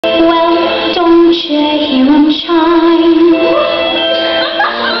you hear him chime?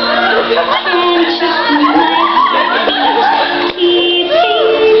 Can't you see my heartbeat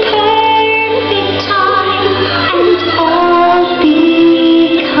keeping perfect time? And all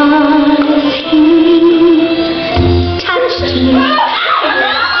because he touched me.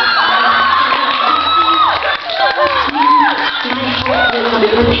 My heart was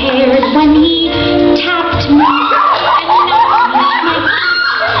unprepared when he tapped me and knocked me to my feet.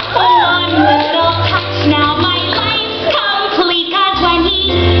 One little touch, now my life's complete. 'Cause when he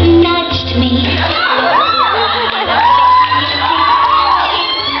nudged me,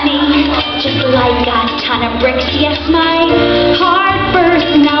 just like a ton of bricks, yes, my heart burst.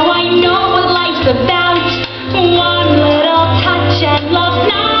 Now I know what life's about. One little touch and love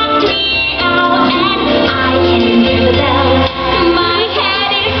knocked me out, and I can hear the bells. My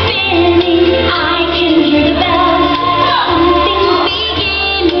head is spinning. I can hear the bells. Something's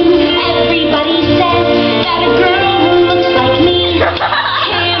beginning. Everybody says that a girl who looks like me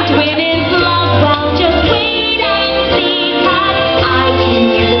can't win his love. Well, just wait and see, 'cause I can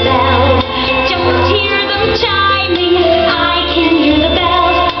hear the bells. Don't hear them chiming. I can hear the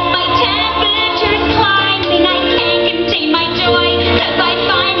bells. My temperature's climbing. I can't contain my joy, 'cause I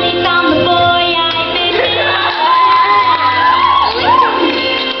finally found the boy I've been missing.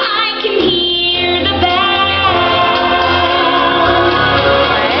 I can hear the bells.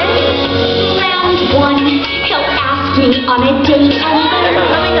 Round one, he'll ask me on a date,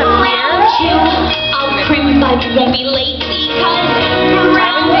 and round two, I'll print but won't be